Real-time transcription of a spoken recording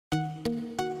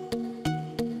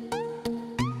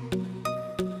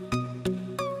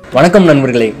வணக்கம்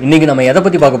நண்பர்களே, இன்னைக்கு நம்ம எதை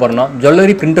பத்தி பார்க்க போறோம்னா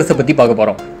ஜுவல்லரி பிரிண்டர்ஸ் பத்தி பார்க்க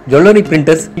போறோம். ஜுவல்லரி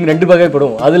பிரிண்டர்ஸ் ரெண்டு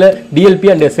வகைப்படும். அதுல DLP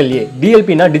and SLA.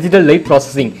 DLP னா டிஜிட்டல் லைட்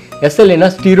ப்ராசசிங், SLA னா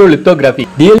ஸ்டீரியோ லித்தோகிராஃபி.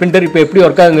 DLP பிரிண்டர் இப்போ எப்படி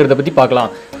ஒர்க் ஆகுங்கிறத பத்தி பார்க்கலாம்.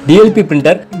 DLP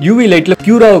பிரிண்டர் UV லைட்ல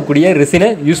பியூர் ஆகக்கூடிய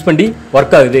ரெசினை யூஸ் பண்ணி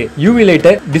ஒர்க் ஆகுது. UV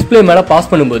லைட்டை டிஸ்பிளே மேல பாஸ்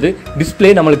பண்ணும்போது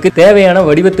டிஸ்பிளே நம்மளுக்கு தேவையான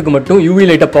வடிவத்துக்கு மட்டும்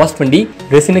UV லைட்டை பாஸ் பண்ணி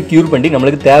ரெசினை கியூர் பண்ணி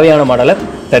நம்மளுக்கு தேவையான மாடலை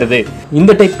தருது.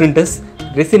 இந்த type printers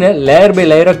ரெசினை layer by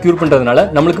லேயரா cure பண்றதுனால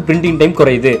நம்மளுக்கு பிரிண்டிங் டைம்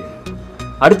குறையுது.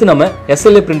 அடுத்து நம்ம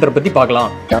SLA பிரிண்டர் பத்தி பார்க்கலாம்.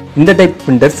 இந்த டைப்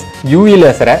பிரிண்டர்ஸ் UV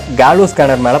லேசரை GALVO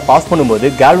ஸ்கேனர் மேல பாஸ் பண்ணும்போது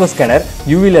GALVO ஸ்கேனர்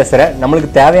UV லேசரை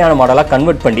நம்மளுக்கு தேவையான மாடலா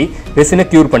கன்வெர்ட் பண்ணி ரெசினை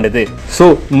கியூர் பண்ணுது. ஸோ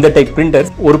இந்த டைப்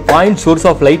பிரிண்டர்ஸ் ஒரு பாயிண்ட் சோர்ஸ்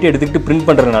ஆஃப் லைட் எடுத்துக்கிட்டு பிரிண்ட்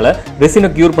பண்றதுனால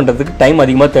ரெசினை கியூர் பண்றதுக்கு டைம்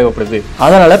அதிகமா தேவைப்படுது.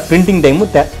 அதனால பிரிண்டிங்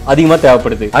டைமும் அதிகமா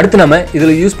தேவைப்படுது. அடுத்து நம்ம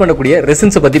இதுல யூஸ் பண்ணக்கூடிய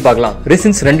ரெசின்ஸை பத்தி பார்க்கலாம்.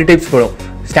 ரெசின்ஸ் ரெண்டு டைப்ஸ் வரும்.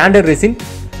 Standard resin,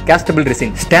 CASTABLE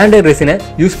resin. Standard ரெசினை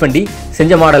use பண்ணி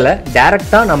செஞ்ச மாடலை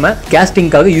டைரக்டா நம்ம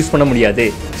கேஸ்டிங்காக யூஸ் பண்ண முடியாது.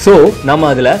 ஸோ நம்ம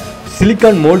அதுல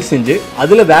சிலிக்கான் மோல்ட் செஞ்சு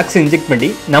அதுல வேக்ஸ் இன்ஜெக்ட் பண்ணி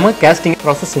நம்ம கேஸ்டிங்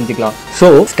ப்ராசஸ் செஞ்சுக்கலாம். ஸோ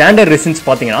ஸ்டாண்டர்ட் ரெசின்ஸ்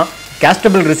பார்த்தீங்கன்னா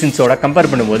CASTABLE ரெசின்ஸோட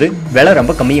கம்பேர் பண்ணும்போது விலை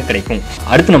ரொம்ப கம்மியாக கிடைக்கும்.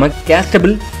 அடுத்து நம்ம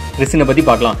CASTABLE ரெசினை பத்தி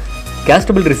பார்க்கலாம்.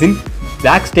 CASTABLE ரெசின்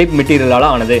வேக்ஸ் டைப் மெட்டீரியலால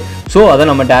ஆனது. ஸோ அதை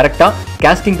நம்ம டைரக்டா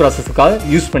கேஸ்டிங் ப்ராசஸுக்காக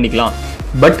யூஸ் பண்ணிக்கலாம்.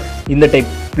 பட் இந்த டைப்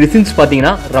ரெசின்ஸ்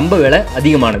பார்த்தீங்கன்னா ரொம்ப விலை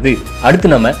அதிகமானது. அடுத்து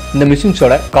நம்ம இந்த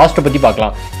மிஷின்ஸோட காஸ்ட்டை பற்றி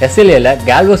பார்க்கலாம். SLAல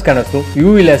GALVO ஸ்கேனர்ஸும்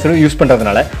UV லேசரும் யூஸ்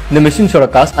பண்ணுறதுனால இந்த மிஷின்ஸோட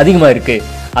காஸ்ட் அதிகமாக இருக்குது.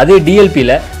 அதே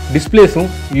DLPல டிஸ்பிளேஸும்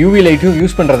UV லைட்டும்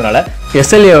யூஸ் பண்ணுறதுனால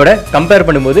SLAவோட கம்பேர்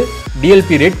பண்ணும்போது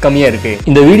DLP ரேட் கம்மியாக இருக்குது.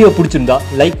 இந்த வீடியோ பிடிச்சிருந்தா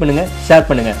லைக் பண்ணுங்கள், ஷேர்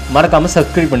பண்ணுங்கள், மறக்காமல்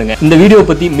சப்ஸ்கிரைப் பண்ணுங்கள். இந்த வீடியோ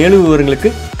பற்றி மேலும்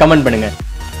விவரங்களுக்கு கமெண்ட் பண்ணுங்கள்.